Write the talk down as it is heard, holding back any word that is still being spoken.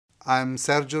I'm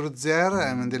Sergio Ruzzier.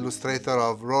 I'm the illustrator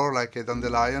of Roar Like a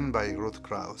Dandelion by Ruth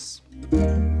Krauss.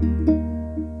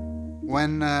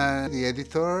 When the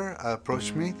editor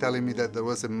approached me telling me that there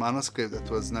was a manuscript that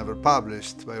was never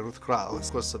published by Ruth Krauss,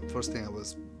 of course, the first thing I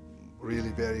was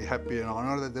really very happy and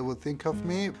honored that they would think of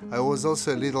me. I was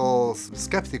also a little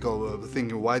skeptical,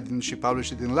 thinking, why didn't she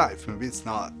publish it in Life? Maybe it's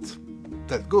not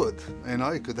that good, you know,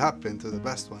 it could happen to the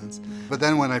best ones. But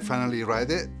then when I finally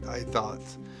read it, I thought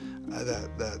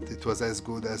that it was as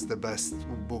good as the best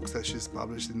books that she's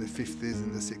published in the 50s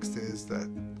and the 60s,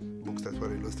 books that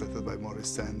were illustrated by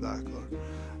Maurice Sendak or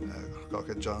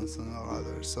Crockett Johnson or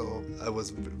others. So I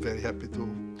was very happy to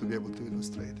be able to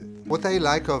illustrate it. What I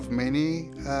like of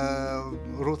many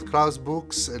Ruth Krauss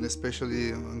books, and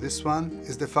especially on this one,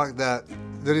 is the fact that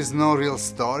there is no real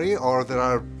story, or there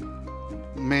are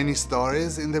many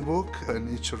stories in the book,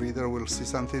 and each reader will see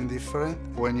something different.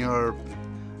 When you're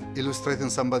illustrating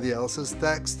somebody else's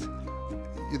text,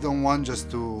 you don't want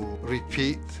just to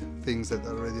repeat things that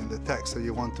are already in the text, so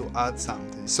you want to add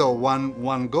something. So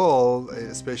one goal,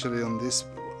 especially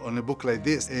on a book like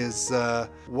this, is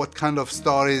what kind of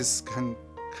stories can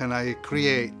I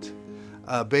create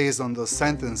based on those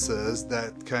sentences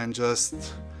that can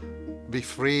just be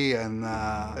free and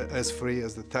as free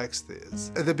as the text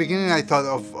is. At the beginning I thought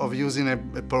of using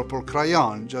a purple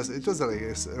crayon. It was like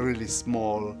a really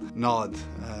small nod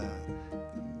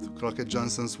to Crockett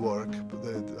Johnson's work,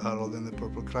 the Harold and the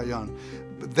Purple Crayon.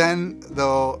 But then,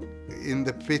 though, in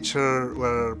the picture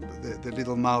where the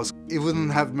little mouse, it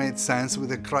wouldn't have made sense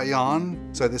with a crayon,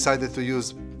 so I decided to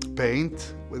use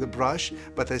paint with a brush,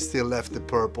 but I still left the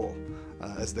purple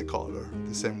as the color,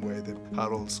 the same way that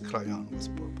Harold's crayon was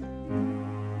purple.